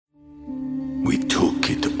We took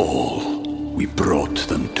it all. We brought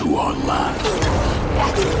them to our land.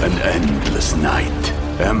 An endless night,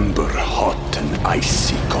 ember hot and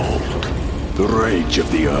icy cold. The rage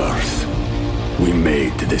of the earth. We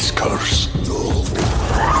made this curse.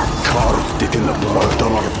 Carved it in the blood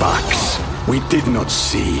on our backs. We did not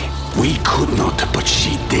see. We could not, but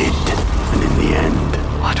she did. And in the end...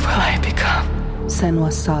 What will I become?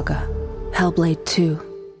 Senua's Saga. Hellblade 2.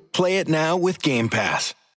 Play it now with Game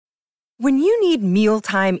Pass. When you need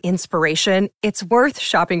mealtime inspiration, it's worth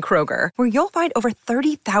shopping Kroger, where you'll find over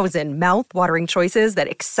 30,000 mouth-watering choices that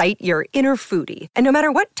excite your inner foodie. And no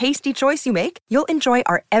matter what tasty choice you make, you'll enjoy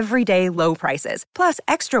our everyday low prices, plus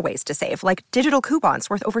extra ways to save, like digital coupons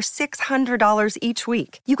worth over $600 each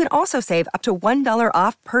week. You can also save up to $1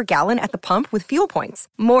 off per gallon at the pump with fuel points.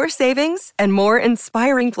 More savings and more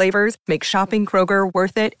inspiring flavors make shopping Kroger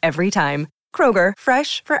worth it every time. Kroger,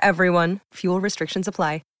 fresh for everyone. Fuel restrictions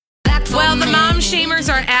apply. Well, the mom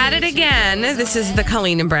shamers are at it again. This is the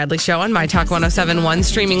Colleen and Bradley Show on My Talk 1071,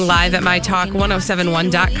 streaming live at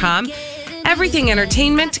MyTalk1071.com. Everything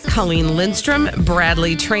Entertainment, Colleen Lindstrom,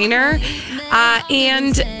 Bradley Trainer.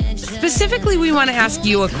 And specifically, we want to ask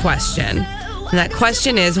you a question. And that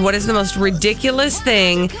question is, what is the most ridiculous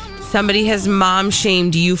thing somebody has mom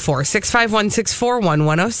shamed you for?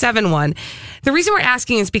 651-641-1071. The reason we're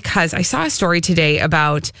asking is because I saw a story today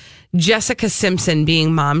about Jessica Simpson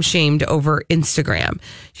being mom shamed over Instagram.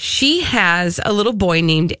 She has a little boy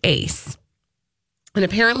named Ace. And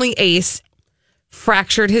apparently Ace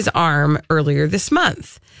fractured his arm earlier this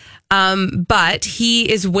month. But he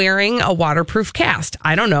is wearing a waterproof cast.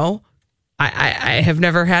 I don't know. I have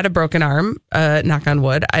never had a broken arm, knock on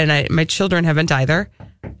wood. And my children haven't either,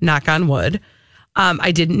 knock on wood.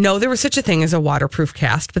 I didn't know there was such a thing as a waterproof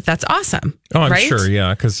cast, but that's awesome. Oh, I'm right? sure,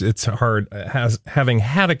 yeah, because it's hard. Having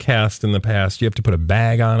had a cast in the past, you have to put a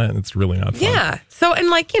bag on it, and it's really not fun. Yeah. So, and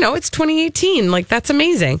it's 2018. That's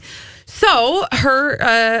amazing. So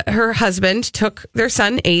her husband took their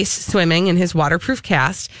son Ace swimming in his waterproof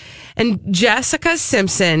cast, and Jessica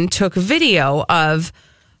Simpson took video of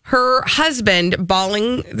her husband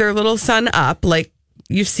balling their little son up, like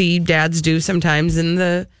you see dads do sometimes in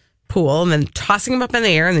the pool, and then tossing him up in the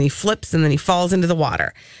air, and then he flips, and then he falls into the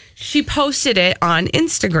water. She posted it on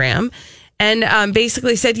Instagram and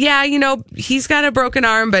basically said, yeah, he's got a broken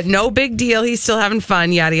arm, but no big deal. He's still having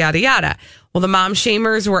fun, yada, yada, yada. Well, the mom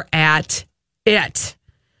shamers were at it.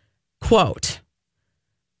 Quote,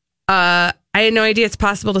 I had no idea it's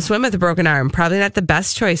possible to swim with a broken arm. Probably not the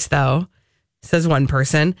best choice, though, says one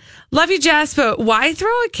person. Love you, Jess, but why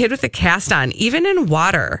throw a kid with a cast on, even in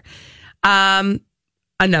water?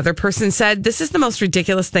 Another person said, this is the most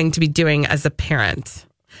ridiculous thing to be doing as a parent.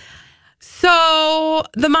 So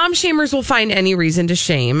the mom shamers will find any reason to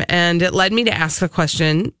shame. And it led me to ask the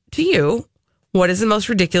question to you. What is the most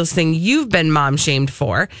ridiculous thing you've been mom shamed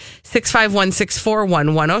for?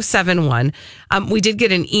 651-641-1071. We did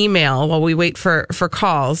get an email while we wait for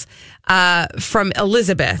calls from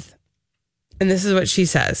Elizabeth. And this is what she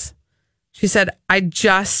says. She said, I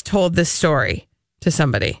just told this story to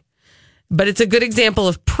somebody, but it's a good example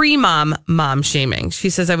of pre-mom shaming. She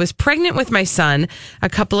says, I was pregnant with my son a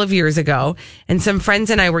couple of years ago, and some friends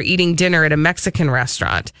and I were eating dinner at a Mexican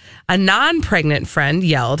restaurant. A non-pregnant friend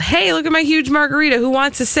yelled, hey, look at my huge margarita. Who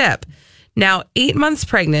wants a sip? Now, 8 months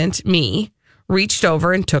pregnant, me, reached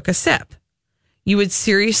over and took a sip. You would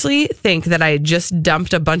seriously think that I had just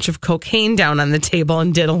dumped a bunch of cocaine down on the table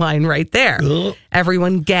and did a line right there.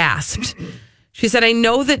 Everyone gasped. She said, I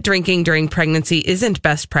know that drinking during pregnancy isn't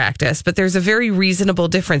best practice, but there's a very reasonable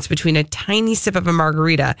difference between a tiny sip of a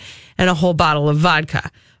margarita and a whole bottle of vodka.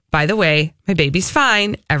 By the way, my baby's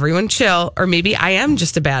fine. Everyone chill. Or maybe I am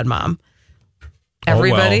just a bad mom.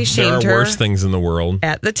 Everybody shamed her. There are worse things in the world.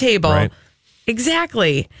 At the table. Right.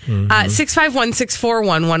 Exactly.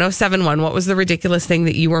 651-641-1071. What was the ridiculous thing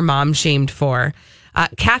that you were mom shamed for?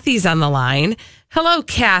 Kathy's on the line. Hello,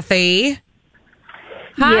 Kathy.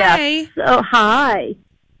 Hi. Yes. So, hi.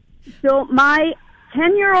 So my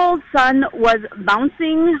 10-year-old son was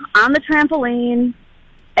bouncing on the trampoline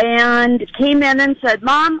and came in and said,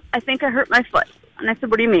 Mom, I think I hurt my foot. And I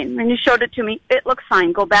said, what do you mean? And he showed it to me. It looks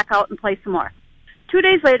fine. Go back out and play some more. 2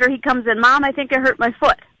 days later, he comes in, Mom, I think I hurt my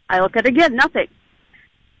foot. I look at it again, nothing.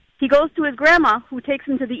 He goes to his grandma, who takes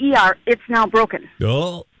him to the ER. It's now broken.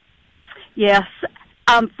 Oh. Yes.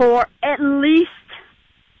 For at least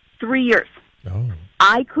 3 years. Oh.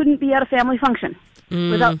 I couldn't be at a family function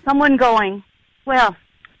without someone going, well,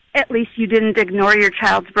 at least you didn't ignore your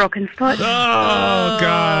child's broken foot. Oh,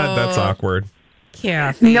 God, that's awkward.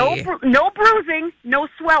 Kathy. No bruising, no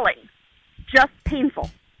swelling, just painful.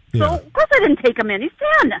 So, of course I didn't take him in. He's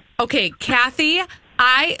 10. Okay, Kathy,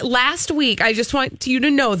 last week, I just want you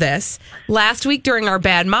to know this. Last week during our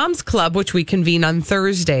Bad Moms Club, which we convene on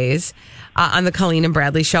Thursdays on the Colleen and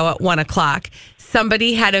Bradley show at 1:00,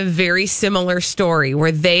 somebody had a very similar story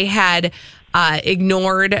where they had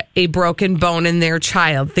ignored a broken bone in their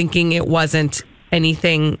child, thinking it wasn't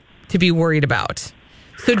anything to be worried about.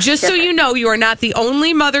 So just so you know, you are not the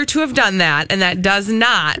only mother to have done that, and that does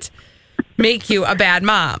not make you a bad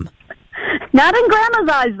mom. Not in Grandma's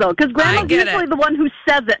eyes, though, because Grandma's usually the one who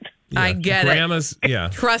says it. Yeah, I get Grandma's, it. Yeah.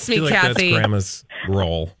 Trust me, I feel like Kathy. That's Grandma's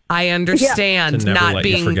role. I understand To never not let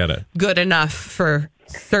you being forget it. good enough for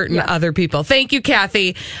certain other people. Thank you,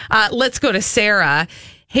 Kathy. Let's go to Sarah.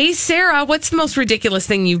 Hey, Sarah, what's the most ridiculous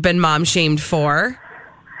thing you've been mom shamed for?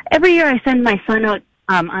 Every year I send my son out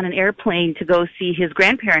on an airplane to go see his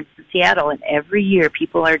grandparents in Seattle, and every year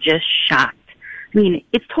people are just shocked. I mean,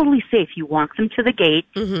 it's totally safe. He walks him to the gate,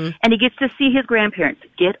 and he gets to see his grandparents.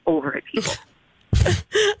 Get over it, people.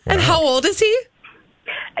 And how old is he?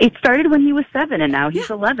 It started when he was 7, and now he's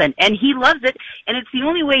 11, and he loves it. And it's the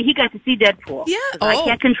only way he got to see Deadpool. Yeah. 'Cause I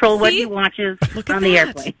can't control what see? he watches Look at on the that.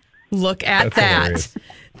 airplane. Look at That's that. hilarious.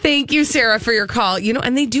 Thank you, Sarah, for your call. You know,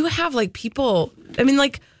 and they do have like people, I mean,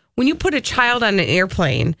 like when you put a child on an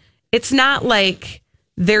airplane, it's not like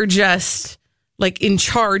they're just like in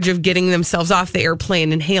charge of getting themselves off the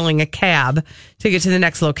airplane and hailing a cab to get to the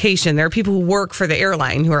next location. There are people who work for the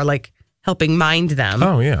airline who are like helping mind them.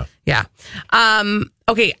 Oh, yeah. Yeah.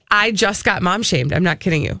 Okay, I just got mom shamed. I'm not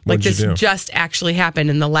kidding you. Like What'd you this do? just actually happened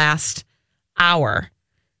in the last hour.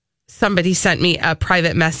 Somebody sent me a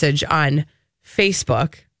private message on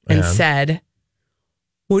Facebook and said,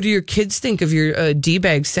 "What do your kids think of your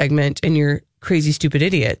D-bag segment and your crazy stupid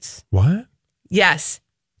idiots?" What? Yes,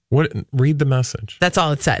 What? Read the message. that's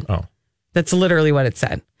all it said. Oh. That's literally what it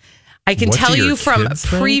said. I can What tell do your you from kids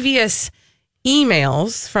think? previous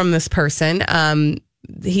emails from this person,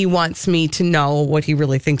 he wants me to know what he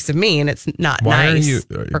really thinks of me, and it's not nice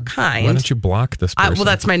or kind. Why don't you block this person? Well,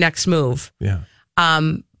 that's my next move. Yeah.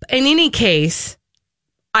 In any case,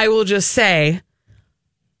 I will just say,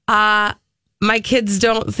 my kids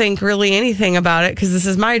don't think really anything about it because this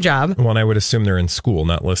is my job. Well, and I would assume they're in school,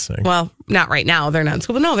 not listening. Well, not right now. They're not in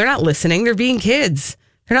school. But no, they're not listening. They're being kids.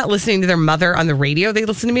 They're not listening to their mother on the radio. They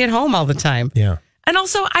listen to me at home all the time. Yeah. And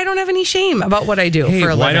also, I don't have any shame about what I do Hey, for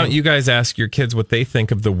a living. why don't you guys ask your kids what they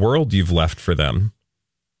think of the world you've left for them?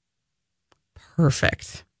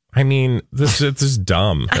 Perfect. I mean, this is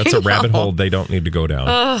dumb. That's I a rabbit know. hole they don't need to go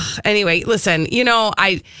down. Anyway, listen, you know,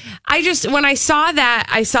 I just, when I saw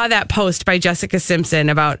that post by Jessica Simpson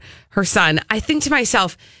about her son, I think to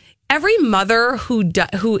myself, every mother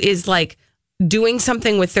who is like doing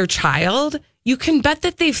something with their child, you can bet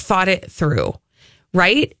that they've thought it through,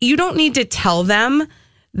 right? You don't need to tell them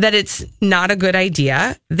that it's not a good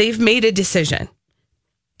idea. They've made a decision.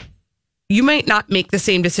 You might not make the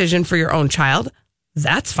same decision for your own child.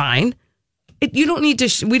 That's fine. You don't need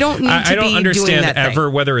to. We don't need to I don't be doing understand that ever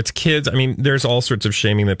thing. whether it's kids. I mean, there's all sorts of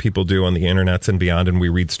shaming that people do on the internets and beyond, and we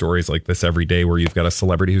read stories like this every day where you've got a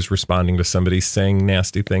celebrity who's responding to somebody saying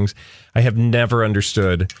nasty things. I have never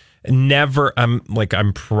understood. Never.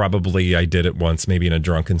 I did it once, maybe in a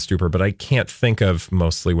drunken stupor, but I can't think of,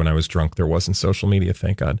 mostly when I was drunk, there wasn't social media,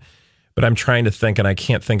 thank God. But I'm trying to think, and I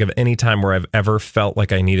can't think of any time where I've ever felt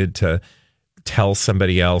like I needed to tell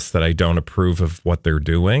somebody else that I don't approve of what they're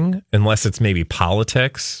doing, unless it's maybe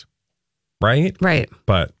politics, right? Right.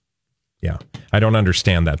 But yeah, I don't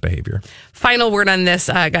understand that behavior. Final word on this.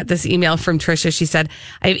 I got this email from Trisha. She said,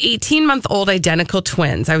 I have 18-month-old identical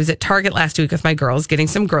twins. I was at Target last week with my girls getting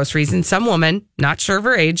some groceries, and some woman, not sure of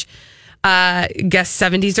her age, guess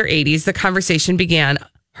 70s or 80s, the conversation began.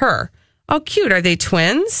 Her, oh, cute. Are they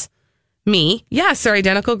twins? Me, yes, they're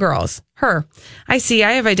identical girls. Her, I see.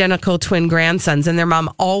 I have identical twin grandsons, and their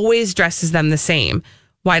mom always dresses them the same.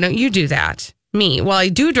 Why don't you do that? Me, well, I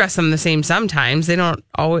do dress them the same sometimes. They don't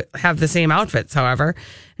always have the same outfits, however.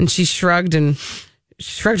 And she shrugged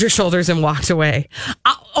her shoulders and walked away.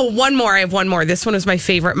 One more. I have one more. This one was my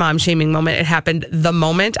favorite mom shaming moment. It happened the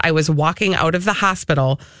moment I was walking out of the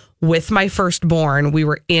hospital with my firstborn. We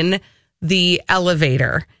were in the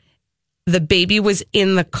elevator. The baby was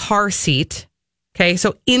in the car seat. Okay.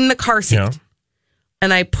 So in the car seat. Yeah.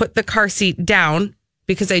 And I put the car seat down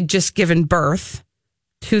because I'd just given birth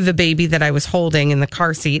to the baby that I was holding in the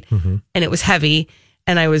car seat. Mm-hmm. And it was heavy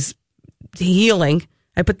and I was healing.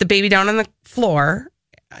 I put the baby down on the floor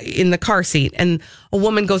in the car seat, and a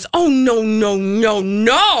woman goes, "Oh, no, no, no,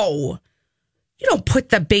 no. You don't put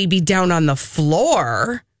the baby down on the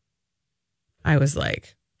floor." I was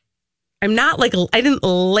like, I'm not like, I didn't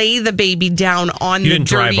lay the baby down on the dirty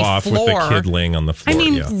floor. You didn't drive off with the kid laying on the floor. I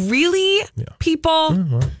mean, really? Yeah.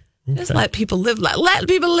 People? Just let people live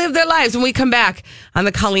their lives. When we come back on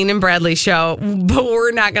the Colleen and Bradley show, but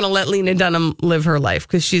we're not going to let Lena Dunham live her life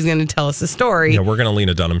because she's going to tell us a story. Yeah, we're going to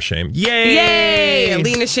Lena Dunham shame. Yay! Yay!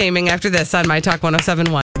 Lena shaming after this on My Talk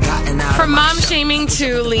 107.1. From mom shaming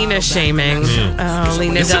to Lena shaming.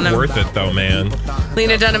 Lena Dunham. It's worth it though, man.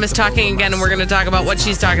 Lena Dunham is talking again, and we're going to talk about what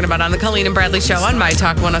she's talking about on the Colleen and Bradley show on My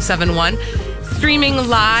Talk 107.1. Streaming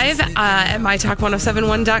live at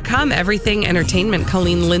mytalk1071.com. Everything Entertainment.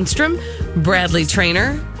 Colleen Lindstrom, Bradley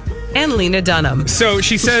Traynor, and Lena Dunham. So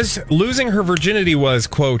she says losing her virginity was,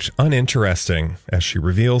 quote, uninteresting, as she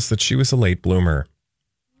reveals that she was a late bloomer.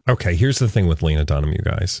 Okay, here's the thing with Lena Dunham, you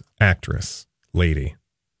guys. Actress, lady.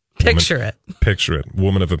 Picture it.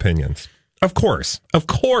 Woman of opinions. Of course,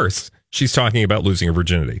 she's talking about losing her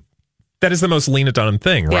virginity. That is the most Lena Dunham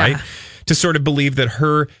thing, right? Yeah. To sort of believe that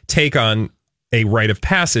her take on a rite of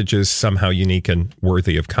passage is somehow unique and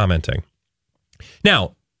worthy of commenting.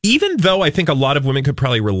 Now, even though I think a lot of women could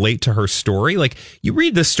probably relate to her story, like you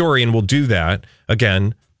read the story and we'll do that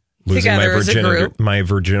again. Losing my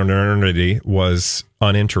virginity was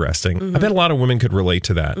uninteresting. Mm-hmm. I bet a lot of women could relate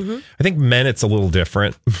to that. Mm-hmm. I think men, it's a little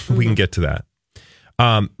different. Mm-hmm. We can get to that.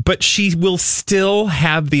 But she will still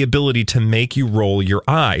have the ability to make you roll your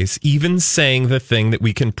eyes, even saying the thing that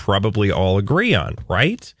we can probably all agree on,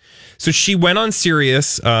 right? So she went on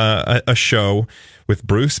Sirius, a show with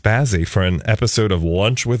Bruce Bazzi for an episode of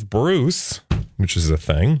Lunch with Bruce, which is a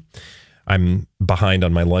thing. I'm behind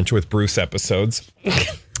on my Lunch with Bruce episodes.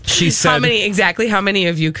 She said, how many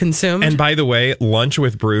of you consumed? And by the way, Lunch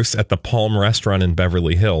with Bruce at the Palm Restaurant in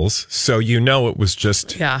Beverly Hills. So it was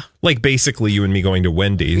just like basically you and me going to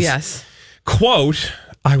Wendy's. Yes. Quote,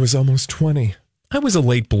 I was almost 20. I was a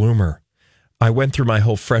late bloomer. I went through my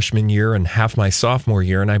whole freshman year and half my sophomore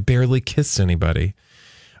year, and I barely kissed anybody.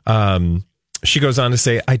 She goes on to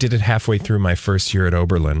say, I did it halfway through my first year at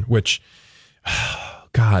Oberlin, which...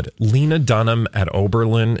 God, Lena Dunham at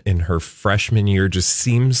Oberlin in her freshman year just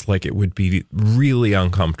seems like it would be really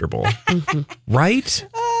uncomfortable, right?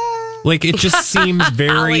 Like it just seems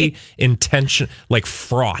very intentional, like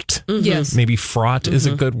fraught. Mm-hmm. Yes. Maybe fraught is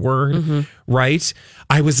a good word, right?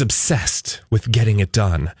 I was obsessed with getting it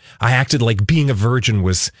done. I acted like being a virgin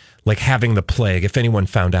was like having the plague. If anyone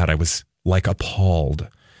found out, I was like appalled.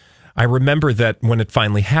 I remember that when it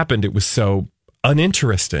finally happened, it was so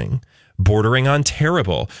uninteresting, bordering on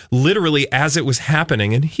terrible, literally as it was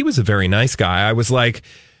happening. And he was a very nice guy. I was like,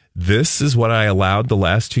 this is what I allowed the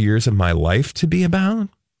last 2 years of my life to be about.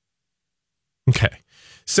 Okay.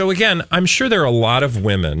 So again, I'm sure there are a lot of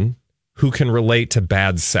women who can relate to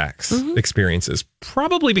bad sex experiences,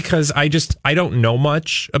 probably because I don't know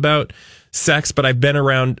much about sex, but I've been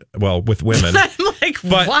around, with women. I'm like,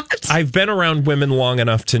 what? I've been around women long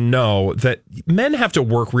enough to know that men have to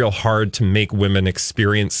work real hard to make women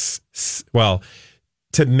experience,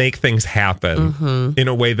 to make things happen in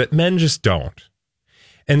a way that men just don't.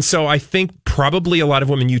 And so I think probably a lot of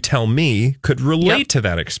women, you tell me, could relate to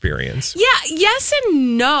that experience. Yeah, yes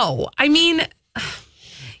and no. I mean,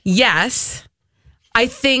 yes, I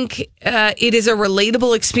think it is a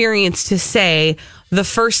relatable experience to say the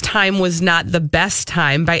first time was not the best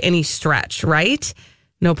time by any stretch, right?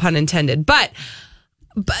 No pun intended. But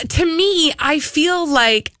to me, I feel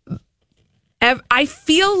like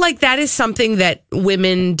that is something that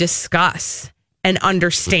women discuss and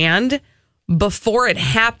understand before it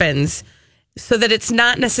happens, so that it's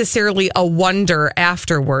not necessarily a wonder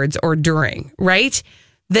afterwards or during, right?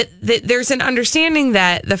 That there's an understanding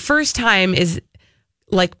that the first time is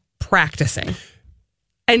like practicing.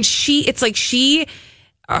 And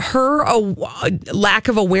her lack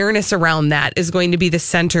of awareness around that is going to be the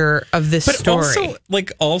center of this story.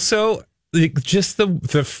 Also, just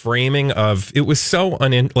the framing of it was so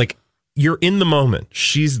you're in the moment.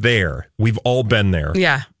 She's there. We've all been there.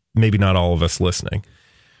 Yeah. Maybe not all of us listening.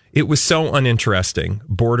 It was so uninteresting,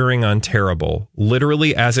 bordering on terrible.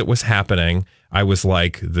 Literally, as it was happening, I was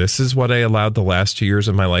like, this is what I allowed the last 2 years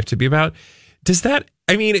of my life to be about.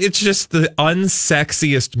 It's just the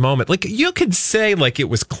unsexiest moment. Like, you could say, like, it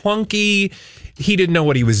was clunky. He didn't know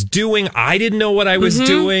what he was doing. I didn't know what I was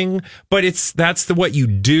doing. But that's what you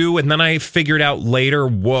do. And then I figured out later,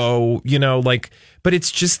 but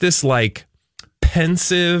it's just this, like,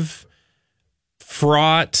 pensive,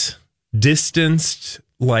 fraught, distanced,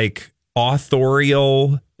 like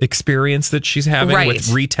authorial experience that she's having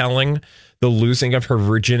with retelling the losing of her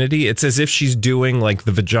virginity. It's as if she's doing like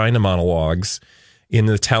the vagina monologues in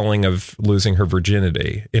the telling of losing her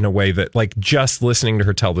virginity in a way that, like, just listening to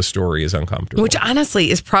her tell the story is uncomfortable. Which honestly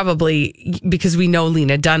is probably because we know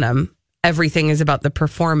Lena Dunham. Everything is about the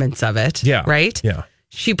performance of it. Yeah. Right? Yeah.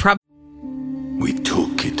 She probably. We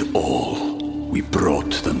took it all. We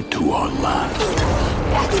brought them to our land.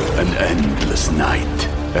 An endless night,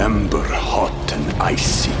 ember hot and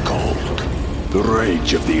icy cold. The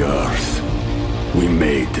rage of the earth. We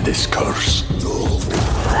made this curse.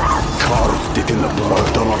 Carved it in the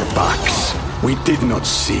blood on our backs. We did not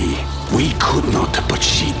see. We could not, but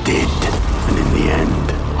she did. And in the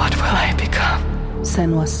end, What will I become?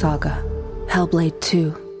 Senwa Saga. Hellblade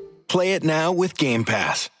 2. Play it now with Game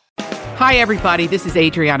Pass. Hi, everybody. This is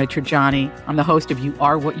Adriana Trajani. I'm the host of You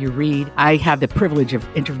Are What You Read. I have the privilege of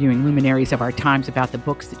interviewing luminaries of our times about the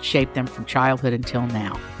books that shaped them from childhood until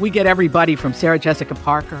now. We get everybody from Sarah Jessica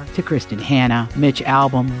Parker to Kristen Hanna, Mitch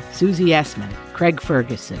Albom, Susie Essman, Craig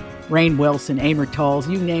Ferguson, Rainn Wilson, Amor Tolls,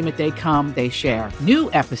 you name it, they come, they share.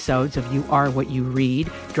 New episodes of You Are What You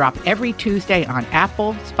Read drop every Tuesday on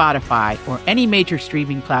Apple, Spotify, or any major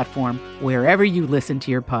streaming platform wherever you listen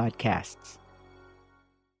to your podcasts.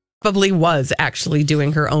 Probably was actually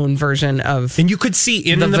doing her own version of, and you could see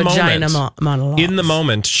in the vagina moment, monologues. in the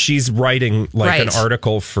moment, she's writing like an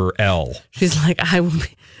article for Elle. She's like, I will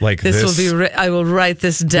be, like this will be. I will write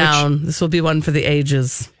this down. This will be one for the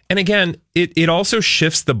ages. And again, it also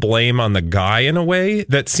shifts the blame on the guy in a way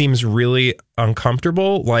that seems really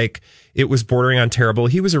uncomfortable. Like, it was bordering on terrible.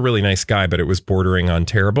 He was a really nice guy, but it was bordering on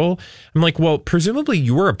terrible. I'm like, well, presumably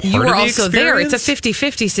you were a part of the experience. You were also there. It's a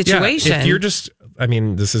 50-50 situation. Yeah, if you're just, I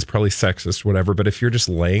mean, this is probably sexist, whatever, but if you're just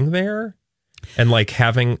laying there and like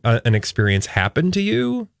having an experience happen to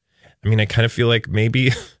you, I mean, I kind of feel like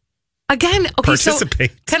maybe... Again, okay,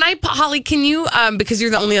 participate. So can I, Holly, can you, because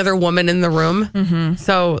you're the only other woman in the room,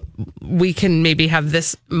 so we can maybe have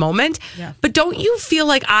this moment. Yeah. But don't you feel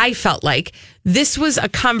like I felt like this was a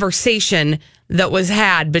conversation that was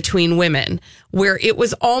had between women where it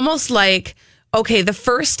was almost like, okay, the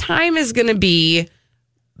first time is going to be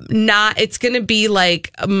it's going to be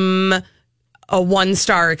like a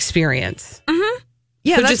 1-star experience. Mm-hmm.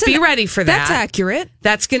 Yeah, so just be ready for that. That's accurate.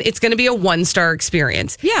 It's going to be a 1-star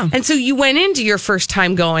experience. Yeah. And so you went into your first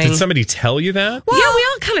time going... Did somebody tell you that? Well, yeah, we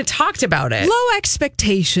all kind of talked about it. Low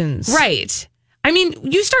expectations. Right. I mean,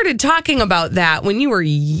 you started talking about that when you were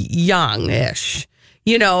young-ish.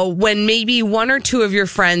 You know, when maybe one or two of your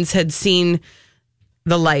friends had seen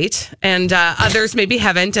the light and others maybe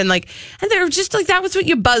haven't, and they're just like, that was what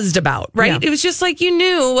you buzzed about, right? Yeah. It was just like you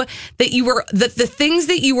knew that you were that the things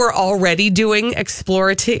that you were already doing,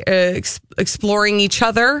 exploring each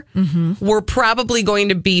other, were probably going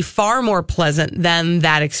to be far more pleasant than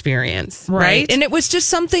that experience, right? And it was just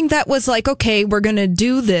something that was like, okay, we're going to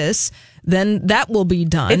do this. Then that will be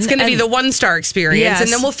done. It's going to be the 1-star experience, yes.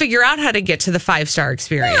 And then we'll figure out how to get to the 5-star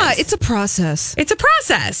experience. Yeah, it's a process. It's a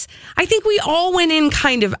process. I think we all went in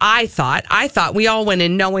I thought we all went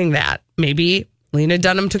in knowing that. Maybe Lena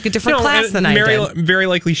Dunham took a different class than I did. Very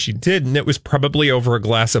likely she did, and it was probably over a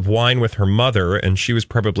glass of wine with her mother, and she was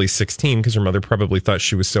probably 16 because her mother probably thought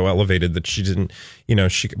she was so elevated that she didn't,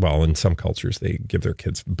 well, in some cultures they give their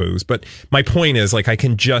kids booze. But my point is, like, I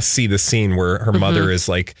can just see the scene where her mother is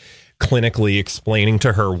like, clinically explaining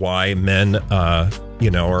to her why men, are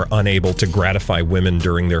unable to gratify women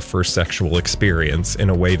during their first sexual experience in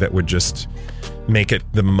a way that would just make it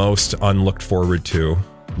the most looked forward to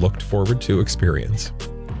experience.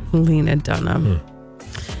 Lena Dunham.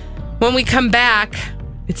 When we come back,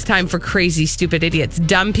 it's time for Crazy Stupid Idiots.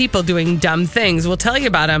 Dumb people doing dumb things. We'll tell you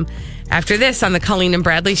about them after this on the Colleen and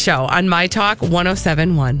Bradley Show on My Talk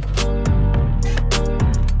 107.1.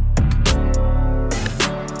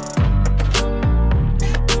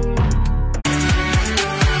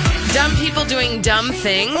 Dumb people doing dumb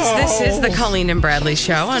things. This is the Colleen and Bradley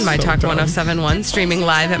Show on My Talk 107.1, streaming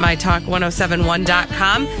live at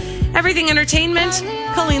MyTalk1071.com. Everything Entertainment.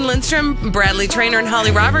 Colleen Lindstrom, Bradley Traynor, and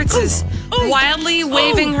Holly Roberts is wildly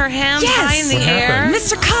waving her hands high in the air.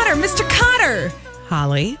 Mr. Cotter.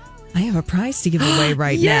 Holly, I have a prize to give away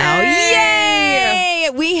right now.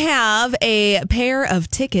 Yay! We have a pair of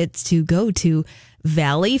tickets to go to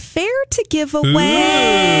Valley Fair to give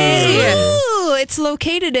away. Ooh, it's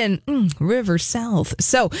located in River South.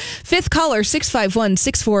 So, fifth caller,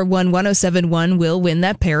 651-641-1071 will win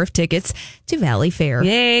that pair of tickets to Valley Fair.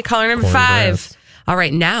 Yay, caller number 5. All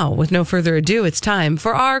right, now, with no further ado, it's time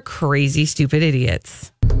for our Crazy Stupid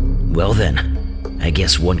Idiots. Well then, I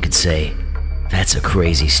guess one could say, that's a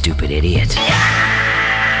crazy stupid idiot.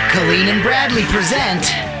 Yeah! Colleen and Bradley present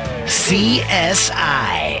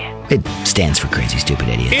CSI. It stands for Crazy Stupid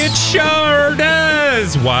Idiots. It sure does.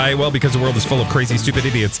 says, why? Well, because the world is full of crazy, stupid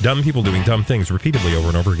idiots, dumb people doing dumb things repeatedly over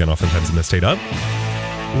and over again, oftentimes in the state of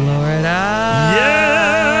Florida.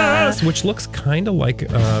 Yes! Which looks kind of like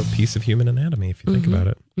a piece of human anatomy, if you think about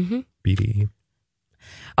it. BDE.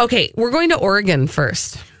 Okay, we're going to Oregon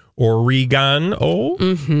first. Oregon. Oh.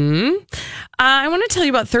 I want to tell you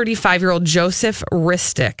about 35-year-old Joseph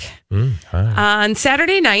Ristic. On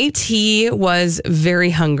Saturday night, he was very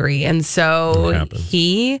hungry. And so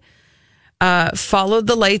he followed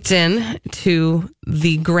the lights in to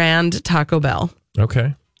the Grand Taco Bell.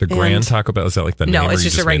 Okay. The Grand Taco Bell, is that like the name? No, it's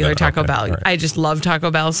just a regular Taco Bell. Right. I just love Taco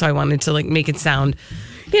Bell, so I wanted to make it sound,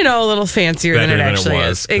 a little fancier than it actually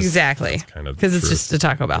is. Exactly. Because it's just a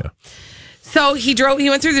Taco Bell. Yeah. So he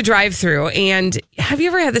went through the drive-thru, and have you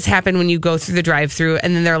ever had this happen when you go through the drive-thru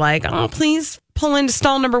and then they're like, oh, please pull into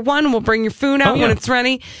stall number 1, we'll bring your food out when it's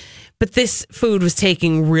ready. But this food was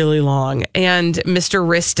taking really long, and Mr.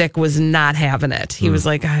 Ristic was not having it. He was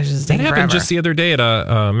like, gosh, this is taking That happened forever. just the other day at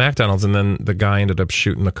a McDonald's, and then the guy ended up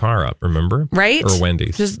shooting the car up, remember? Right? Or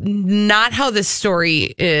Wendy's. Just not how this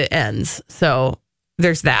story ends. So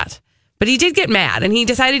there's that. But he did get mad, and he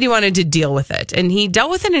decided he wanted to deal with it. And he dealt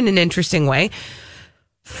with it in an interesting way.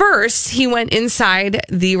 First, he went inside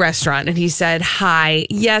the restaurant and he said, hi,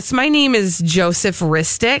 yes, my name is Joseph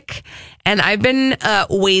Ristic, and I've been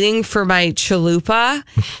waiting for my chalupa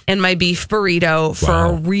and my beef burrito for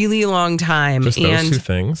a really long time. Just those two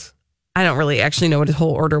things? I don't really actually know what his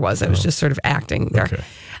whole order was. I was just sort of acting there. Okay.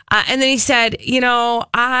 And then he said,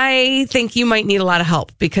 I think you might need a lot of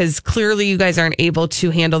help because clearly you guys aren't able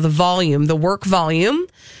to handle the work volume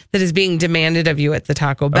that is being demanded of you at the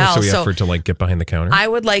Taco Bell. So we offered to get behind the counter? I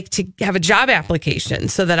would like to have a job application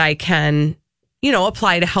so that I can,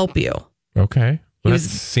 apply to help you. Okay. Well, that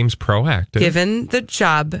seems proactive. Given the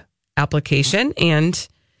job application, and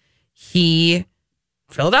he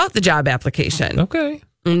filled out the job application. Okay.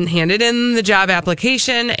 And handed in the job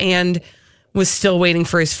application and was still waiting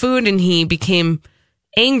for his food, and he became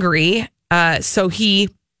angry. So he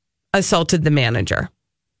assaulted the manager.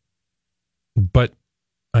 But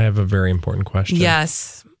I have a very important question.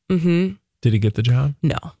 Yes. Mm-hmm. Did he get the job?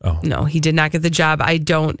 No. Oh. No, he did not get the job. I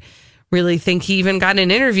don't really think he even got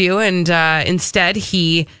an interview. And instead,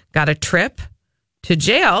 he got a trip to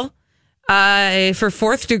jail for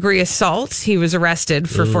 4th-degree assault. He was arrested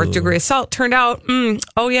for 4th-degree assault. Turned out,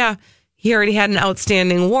 he already had an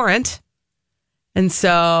outstanding warrant. And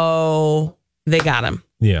so they got him.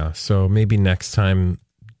 Yeah. So maybe next time,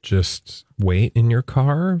 just wait in your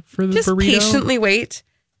car for the burrito. Just patiently wait.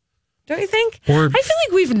 Don't you think? Or I feel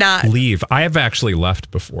like we've not. Leave. I have actually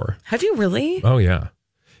left before. Have you really? Oh, yeah.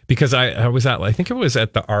 Because I was I think it was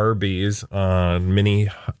at the Arby's on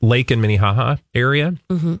Lake and Minnehaha area.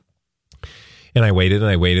 Mm-hmm. And I waited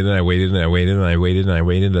and I waited and I waited and I waited and I waited and I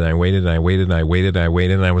waited and I waited and I waited and I waited and I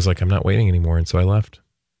waited and I was like, I'm not waiting anymore. And so I left.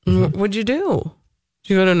 Mm-hmm. What'd you do? Did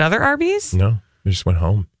you go to another Arby's? No, I just went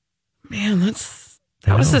home. Man,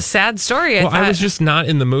 that was a sad story. I was just not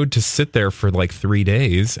in the mood to sit there for 3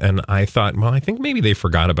 days. And I thought, I think maybe they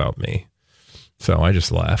forgot about me. So I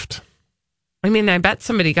just left. I mean, I bet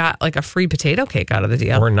somebody got a free potato cake out of the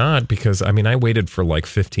deal. Or not, because I waited for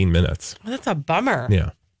 15 minutes. Well, that's a bummer.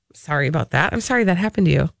 Yeah. Sorry about that. I'm sorry that happened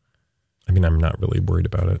to you. I'm not really worried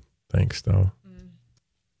about it. Thanks, though.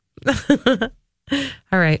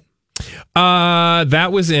 All right.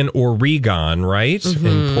 That was in Oregon, right? Mm-hmm.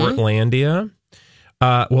 In Portlandia.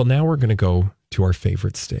 Well, now we're going to go to our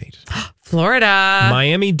favorite state. Florida.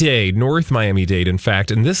 Miami-Dade, North Miami-Dade, in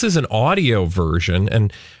fact. And this is an audio version.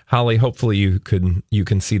 And Holly, hopefully you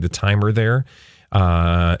can see the timer there.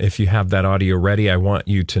 If you have that audio ready, I want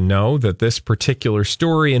you to know that this particular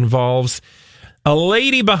story involves a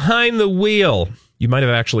lady behind the wheel. You might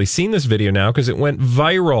have actually seen this video now because it went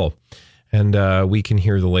viral. And we can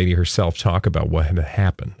hear the lady herself talk about what had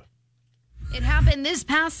happened. It happened this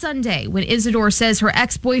past Sunday when Isidore says her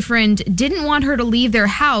ex-boyfriend didn't want her to leave their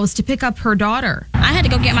house to pick up her daughter. I had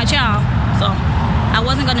to go get my child, so I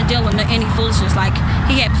wasn't going to deal with any foolishness.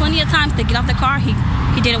 He had plenty of time to get off the car.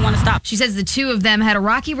 He didn't want to stop. She says the two of them had a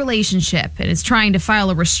rocky relationship and is trying to file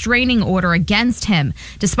a restraining order against him,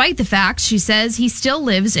 despite the fact she says he still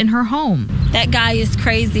lives in her home. That guy is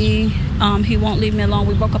crazy. He won't leave me alone.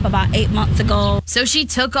 We broke up about 8 months ago. So she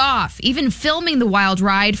took off, even filming the wild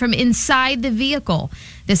ride from inside the vehicle.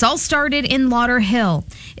 This all started in Lauderhill.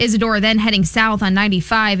 Isidore then heading south on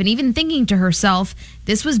 95 and even thinking to herself,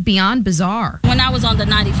 this was beyond bizarre. When I was on the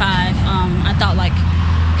 95, I thought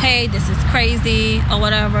hey, this is crazy or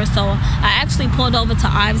whatever. So I actually pulled over to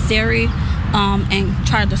Ives Dairy and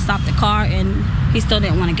tried to stop the car, and he still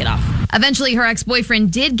didn't want to get off. Eventually, her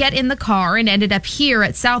ex-boyfriend did get in the car and ended up here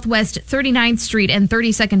at Southwest 39th Street and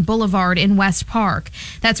 32nd Boulevard in West Park.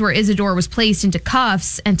 That's where Isidore was placed into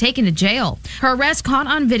cuffs and taken to jail. Her arrest caught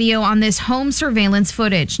on video on this home surveillance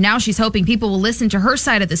footage. Now she's hoping people will listen to her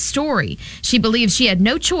side of the story. She believes she had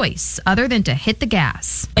no choice other than to hit the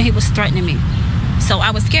gas. He was threatening me, so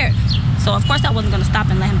I was scared. So, of course, I wasn't going to stop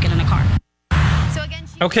and let him get in the car.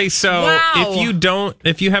 Okay, so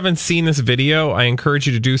if you haven't seen this video, I encourage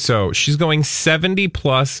you to do so. She's going 70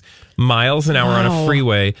 plus miles an hour on a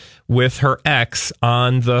freeway with her ex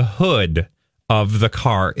on the hood of the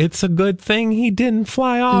car. It's a good thing he didn't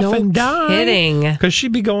fly off and die. Kidding. Because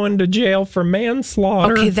she'd be going to jail for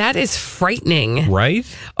manslaughter. Okay, that is frightening. Right?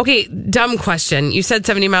 Okay, dumb question. You said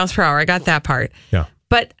 70 miles per hour. I got that part. Yeah.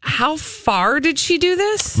 But how far did she do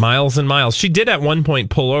this? Miles and miles. She did at one point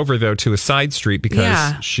pull over, though, to a side street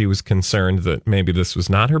because she was concerned that maybe this was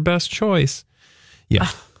not her best choice. Yeah.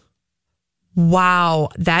 Wow.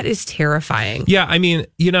 That is terrifying. Yeah. I mean,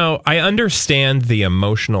 I understand the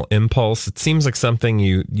emotional impulse. It seems like something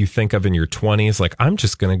you think of in your 20s, like, I'm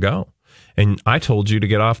just going to go. And I told you to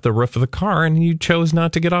get off the roof of the car and you chose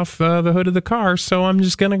not to get off the hood of the car. So I'm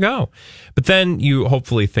just going to go. But then you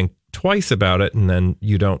hopefully think twice about it and then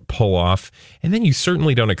you don't pull off. And then you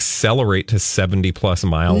certainly don't accelerate to 70 plus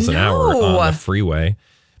miles an hour on the freeway,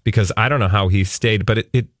 because I don't know how he stayed. But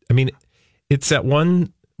it's at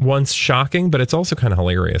once shocking, but it's also kind of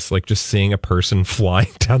hilarious. Like just seeing a person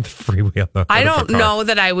flying down the freeway on the hood I of don't the car. know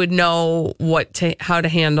that I would know how to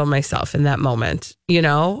handle myself in that moment.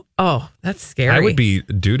 Oh, that's scary. I would be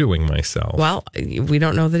doo-dooing myself. Well, we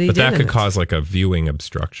don't know that he did. But that could cause like a viewing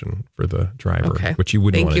obstruction for the driver, which you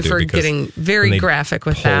wouldn't want to do. Thank you for getting very graphic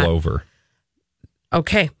with that. Pull over.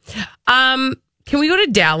 Okay. Can we go to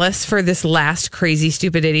Dallas for this last crazy,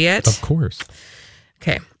 stupid idiot? Of course.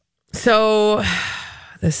 Okay. So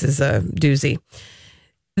this is a doozy.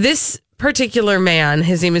 This particular man,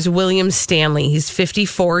 his name is William Stanley. He's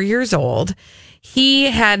 54 years old. He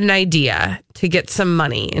had an idea to get some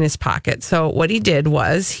money in his pocket. So what he did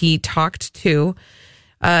was he talked to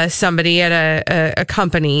somebody at a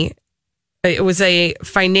company. It was a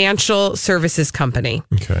financial services company.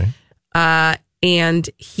 Okay. And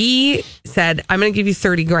he said, I'm going to give you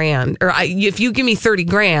 30 grand. Or if you give me 30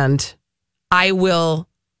 grand, I will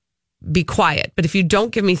be quiet. But if you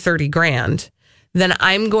don't give me 30 grand, then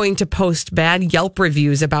I'm going to post bad Yelp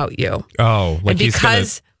reviews about you. Oh, like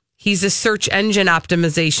he's a search engine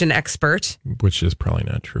optimization expert. Which is probably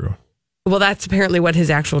not true. Well, that's apparently what his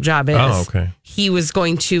actual job is. Oh, okay. He was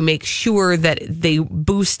going to make sure that they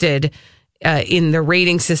boosted in the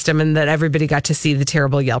rating system and that everybody got to see the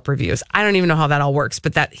terrible Yelp reviews. I don't even know how that all works,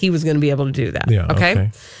 but that he was going to be able to do that. Yeah,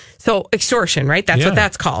 okay. So extortion, right? That's what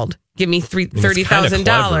that's called. Give me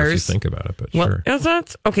 $30,000. If you think about it, but sure. Is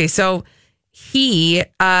that? Okay, so he,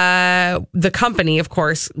 the company, of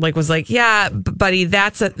course, was like, yeah, buddy,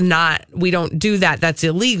 that's we don't do that. That's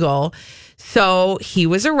illegal. So he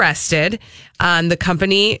was arrested. The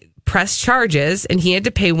company pressed charges and he had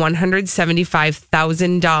to pay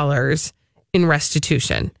 $175,000 in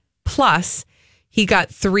restitution. Plus, he got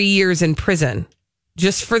 3 years in prison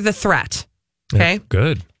just for the threat. Okay. That's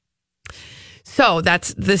good. So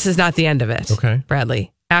this is not the end of it. Okay.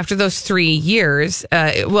 Bradley. After those 3 years,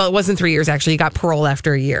 it wasn't 3 years, actually. He got parole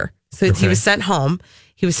after a year. So he was sent home.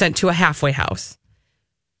 He was sent to a halfway house.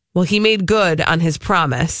 Well, he made good on his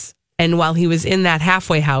promise. And while he was in that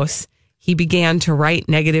halfway house, he began to write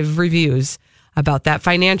negative reviews about that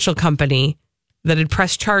financial company that had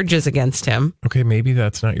pressed charges against him. Okay, maybe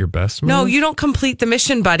that's not your best move. No, you don't complete the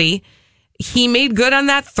mission, buddy. He made good on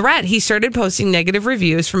that threat. He started posting negative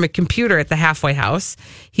reviews from a computer at the halfway house.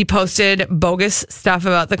 He posted bogus stuff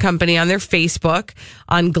about the company on their Facebook,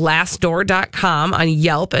 on Glassdoor.com, on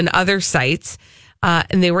Yelp, and other sites.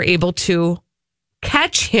 And they were able to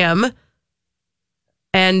catch him.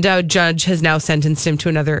 And a judge has now sentenced him to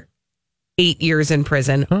another 8 years in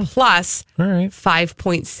prison, plus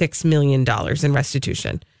 $5.6 million in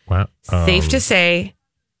restitution. Wow. Safe to say.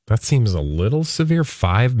 That seems a little severe.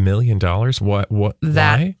 $5 million. What?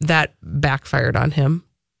 Why? That backfired on him.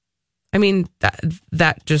 I mean,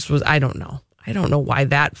 that just was, I don't know. I don't know why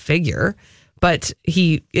that figure, but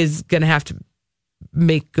he is going to have to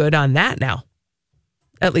make good on that now.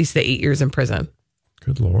 At least the 8 years in prison.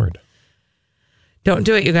 Good Lord. Don't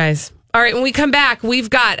do it, you guys. All right, when we come back, we've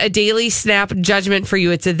got a daily snap judgment for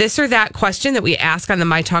you. It's a this or that question that we ask on the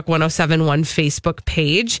My Talk 1071 Facebook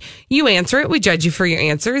page. You answer it, we judge you for your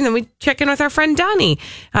answer, and then we check in with our friend Donnie.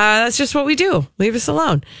 That's just what we do. Leave us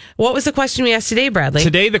alone. What was the question we asked today, Bradley?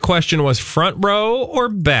 Today, the question was front row or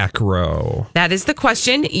back row? That is the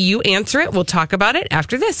question. You answer it. We'll talk about it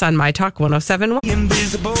after this on My Talk 1071.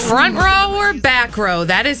 Front row or back row?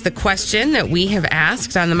 That is the question that we have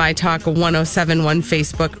asked on the My Talk 1071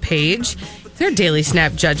 Facebook page. Their daily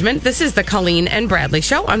snap judgment. This is the Colleen and Bradley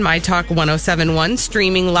Show on My Talk 1071,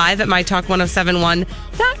 streaming live at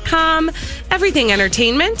mytalk1071.com. Everything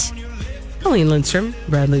Entertainment. Colleen Lindstrom,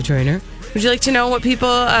 Bradley Joyner. Would you like to know what people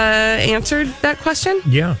answered that question?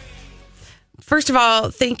 Yeah. First of all,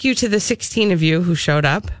 thank you to the 16 of you who showed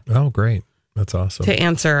up. Oh, great. That's awesome. To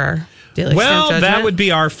answer our daily snap judgment. That would be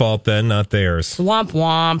our fault then, not theirs. Womp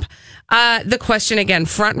womp. The question again,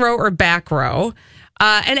 front row or back row?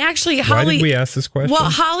 And actually, Holly... Why did we ask this question? Well,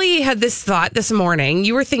 Holly had this thought this morning.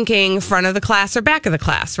 You were thinking front of the class or back of the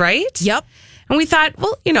class, right? Yep. And we thought,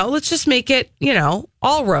 well, let's just make it,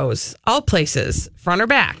 all rows, all places, front or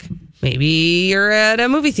back. Maybe you're at a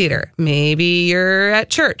movie theater. Maybe you're at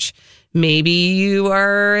church. Maybe you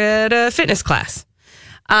are at a fitness class.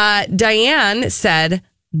 Diane said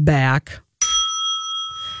back.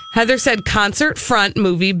 Heather said concert front,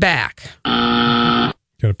 movie back.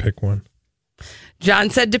 Gotta pick one. John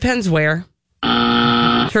said depends where.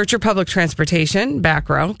 Church or public transportation, back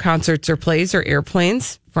row. Concerts or plays or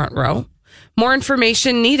airplanes, front row. More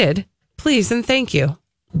information needed, please and thank you.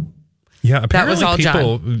 Yeah, apparently that was all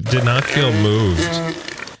people John. Did not feel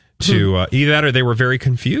moved to either that or they were very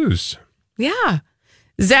confused. Yeah.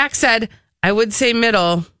 Zach said, I would say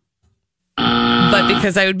middle, but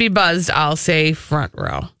because I would be buzzed, I'll say front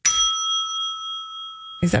row.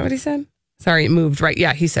 Is that what he said? Sorry, it moved right.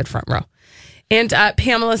 Yeah, he said front row. And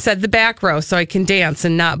Pamela said the back row so I can dance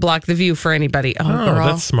and not block the view for anybody. Oh, girl.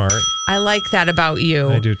 That's smart. I like that about you.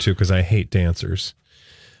 I do too, because I hate dancers.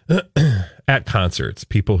 At concerts,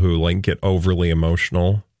 people who get overly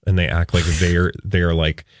emotional and they act like they're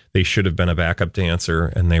like they should have been a backup dancer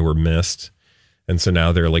and they were missed. And so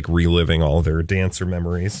now they're reliving all their dancer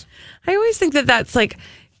memories. I always think that's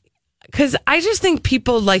because I just think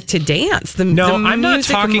people like to dance. I'm not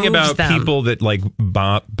talking about people that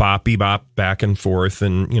boppy bop back and forth.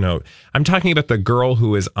 And, I'm talking about the girl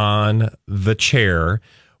who is on the chair,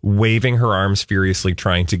 waving her arms furiously,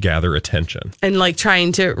 trying to gather attention. And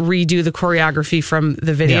trying to redo the choreography from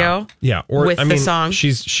the video. Yeah. Or with the song.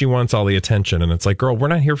 She wants all the attention. And it's like, girl, we're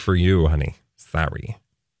not here for you, honey. Sorry.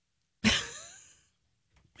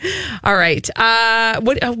 All right.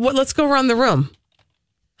 What? Let's go around the room.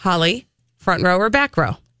 Holly, front row or back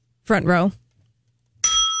row? Front row.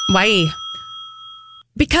 Why?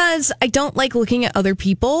 Because I don't like looking at other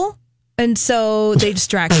people, and so they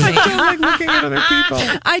distract me. I don't like looking at other people.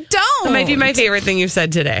 I don't. That might be my favorite thing you've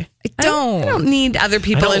said today. I don't need other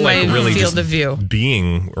people in my field of view.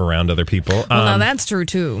 Being around other people. Well, now that's true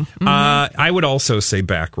too. Mm-hmm. I would also say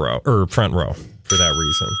back row or front row for that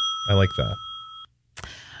reason. I like that.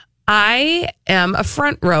 I am a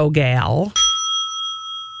front row gal.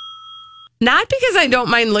 Not because I don't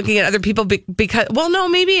mind looking at other people, because,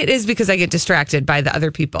 maybe it is because I get distracted by the other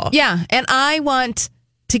people. Yeah, and I want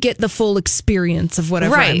to get the full experience of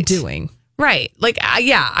whatever I'm doing. Right.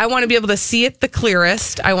 I want to be able to see it the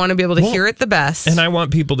clearest. I want to be able to hear it the best. And I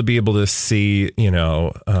want people to be able to see,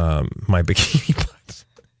 my bikini butts.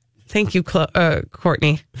 Thank you,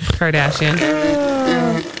 Kourtney Kardashian.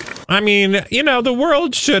 I mean, the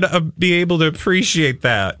world should be able to appreciate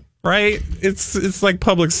that. Right? It's like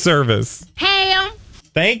public service. Ham.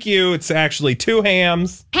 Thank you. It's actually 2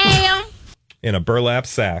 hams. Ham. In a burlap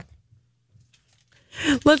sack.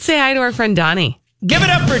 Let's say hi to our friend Donnie. Give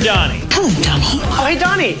it up for Donnie. Hello, Donnie. Oh, hey,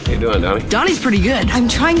 Donnie. How you doing, Donnie? Donnie's pretty good. I'm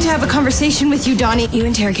trying to have a conversation with you, Donnie. You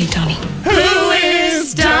interrogate Donnie. Who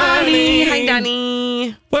is Donnie? Hi,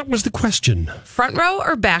 Donnie. What was the question? Front row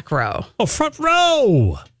or back row? Oh, front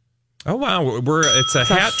row. Oh, wow. It's a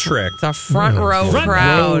hat trick. It's a front row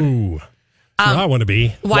crowd. Row. I want to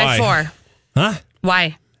be. Why for? Huh?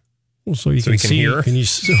 Why? Well, so you can see. Hear? Can you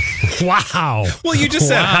wow. Well, you just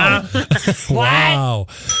said, huh? Wow.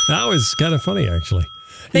 That was kind of funny, actually.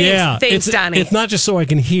 Thanks, Donnie. It's not just so I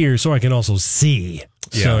can hear, so I can also see.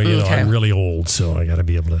 Yeah. So, I'm really old, so I got to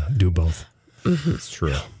be able to do both. Mm-hmm. It's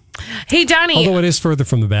true. Hey, Donnie. Although it is further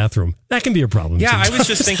from the bathroom. That can be a problem. Yeah, sometimes. I was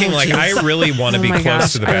just thinking, I really want to be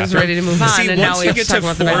close to the bathroom. I was ready to move on, See, and now we have to talk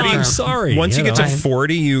about the bathroom. I'm sorry. Once you get to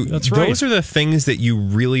 40, That's right. those are the things that you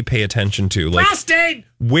really pay attention to. Like, Prostate!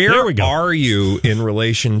 Where are you in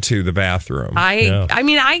relation to the bathroom? I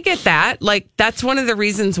mean, I get that. Like, that's one of the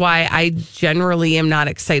reasons why I generally am not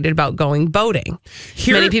excited about going boating.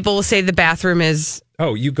 Many people will say the bathroom is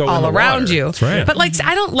you go all in the around water. you. That's right. But like,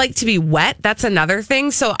 I don't like to be wet. That's another thing.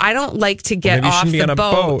 So I don't like to get off the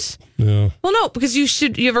boat. Yeah. Well, no, because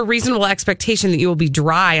you have a reasonable expectation that you will be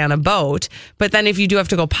dry on a boat. But then if you do have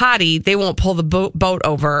to go potty, they won't pull the boat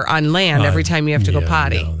over on land every time you have to go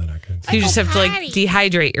potty. No, they're not good. So you just have to like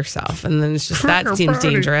dehydrate yourself, and then it's just that seems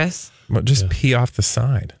dangerous. Well, just pee off the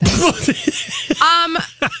side.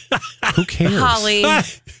 Who cares? Holly,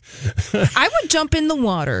 I would jump in the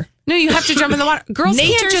water. No, you have to jump in the water. Girls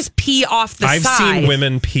can't just pee off the I've side. seen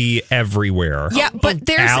women pee everywhere. Yeah, but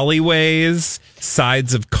there's alleyways,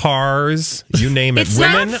 sides of cars, you name it. It's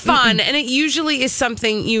Women, not fun, and it usually is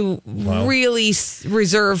something you really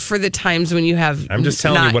reserve for the times when you have. I'm just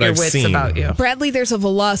telling you what your I've wits seen about you. Bradley, there's a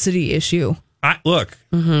velocity issue. Look,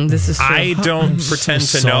 this is true. I don't pretend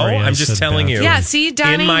to know. sorry I I'm just said telling that. you. Yeah, see,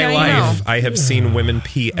 Donnie, in my now you life, know. I have seen women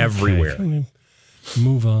pee everywhere.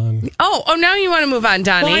 Move on. Oh, now you want to move on,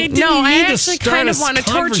 Donnie? Well, I didn't no, I need to actually start kind a of want to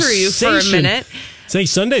torture you for a conversation. minute. Say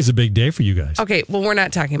Sunday's a big day for you guys. Okay, well, we're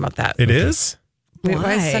not talking about that. It is? Wait,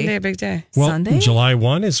 why is Why? Sunday a big day? Well, Sunday? July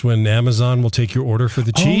 1 is when Amazon will take your order for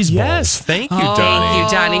the cheese balls. Yes, thank you, Thank Donnie. you,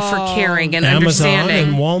 Donnie, for caring and Amazon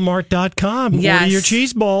understanding. and Walmart.com. Yes. Order your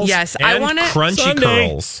cheese balls. Yes, I And want to. crunchy Sunday.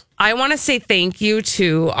 curls. I want to say thank you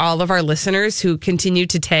to all of our listeners who continue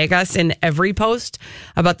to tag us in every post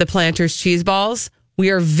about the Planters cheese balls.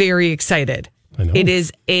 We are very excited. I know. It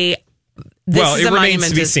is a. Well, is it a remains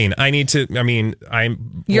to be monumental- seen. I need to. I mean,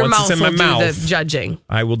 Your once mouth it's in my will mouth, do the judging.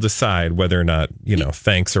 I will decide whether or not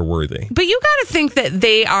thanks are worthy. But you got to think that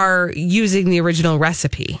they are using the original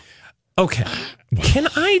recipe. Okay, can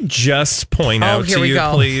I just point out here to we you,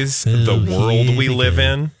 go. please, the world we live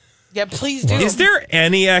in? Yeah, please do. Is there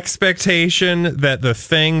any expectation that the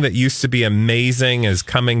thing that used to be amazing is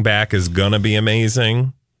coming back is gonna be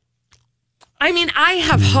amazing? I mean, I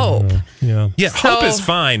have hope. Yeah. Yeah, hope is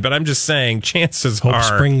fine, but I'm just saying chances Hope are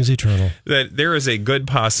springs eternal. that there is a good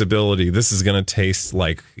possibility this is going to taste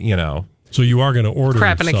like, So you are going to order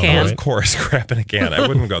Crap in a some, can. right? of course, crap in a can. I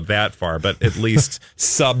wouldn't go that far, but at least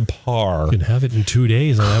subpar You can have it in 2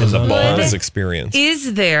 days on in the Amazon. balls Prime. experience.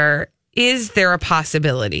 Is there a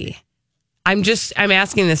possibility? I'm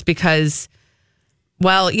asking this because,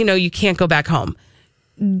 well, you can't go back home.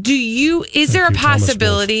 Is there a you, Thomas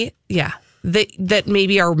possibility? Yeah. That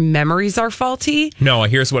maybe our memories are faulty, No,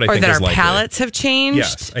 here's what I or think that is our likely. palates have changed.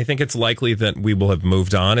 Yes, I think it's likely that we will have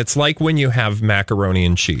moved on. It's like when you have macaroni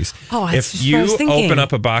and cheese. Oh, that's if just what I was you thinking. open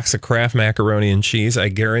up a box of Kraft macaroni and cheese, I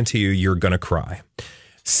guarantee you're going to cry.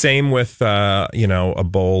 Same with a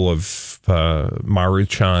bowl of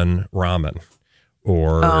Maruchan ramen,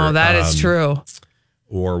 or that is true.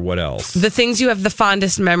 Or what else? The things you have the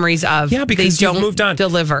fondest memories of, Yeah, because they you've don't moved on.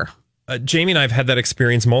 deliver. Jamie and I have had that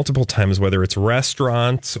experience multiple times, whether it's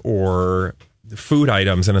restaurants or food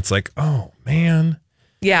items, and it's like, oh man,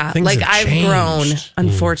 Yeah, things like have I've changed. grown.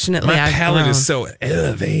 Unfortunately, My I've palate grown. is so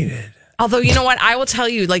elevated. Although, you know what? I will tell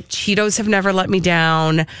you, like, Cheetos have never let me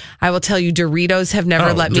down. I will tell you, Doritos have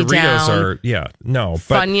never let me Doritos down.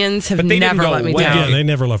 but Funyuns have but they didn't never go let me away. down. Yeah, they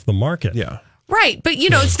never left the market. Yeah. Right, but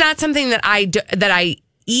it's not something that I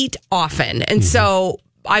eat often, and so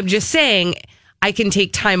I'm just saying I can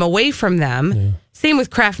take time away from them. Yeah. Same with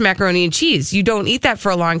Kraft macaroni and cheese. You don't eat that for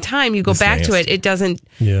a long time. You go back to it. It doesn't.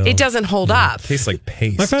 Yeah. It doesn't hold up. Tastes like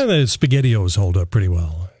paste. I find that SpaghettiOs hold up pretty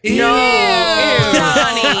well. No,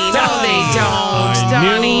 Donnie. No, they don't. I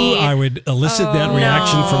Donnie. knew I would elicit that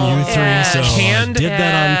reaction from you three, so I did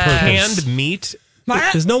that on purpose. Canned meat.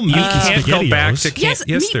 There's no meat You in can't SpaghettiOs. go back to Yes,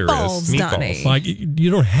 there is meatballs, Donnie. Like, you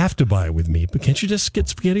don't have to buy it with meat, but can't you just get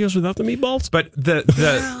SpaghettiOs without the meatballs? But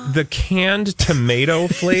the canned tomato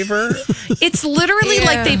flavor. It's literally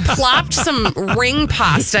like they plopped some ring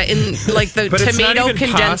pasta in like the But it's not tomato even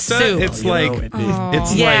condensed pasta. soup. It's like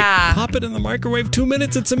it's Yeah. Pop it in the microwave, 2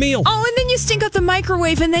 minutes, it's a meal. Oh, and then you stink up the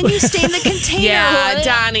microwave, and then you stain the container. Yeah,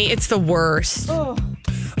 Donnie, it's the worst.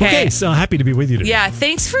 Okay, so happy to be with you today. Yeah,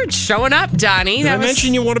 thanks for showing up, Donnie. Did I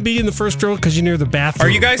mention you want to be in the first row because you're near the bathroom? Are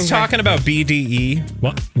you guys talking about BDE?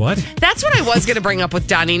 What? That's what I was going to bring up with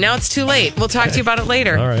Donnie. Now it's too late. We'll talk to you about it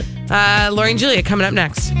later. All right. Lori and Julia coming up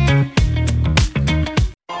next.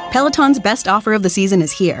 Peloton's best offer of the season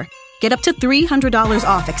is here. Get up to $300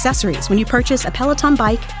 off accessories when you purchase a Peloton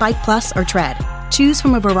bike, Bike Plus, or Tread. Choose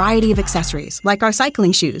from a variety of accessories like our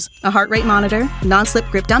cycling shoes, a heart rate monitor, non-slip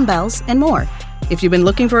grip dumbbells, and more. If you've been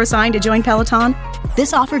looking for a sign to join Peloton,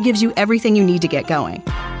 this offer gives you everything you need to get going.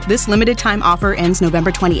 This limited time offer ends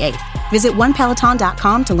November 28th. Visit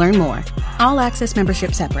onepeloton.com to learn more. All Access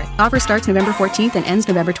membership separate. Offer starts November 14th and ends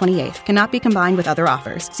November 28th. Cannot be combined with other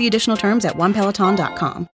offers. See additional terms at onepeloton.com.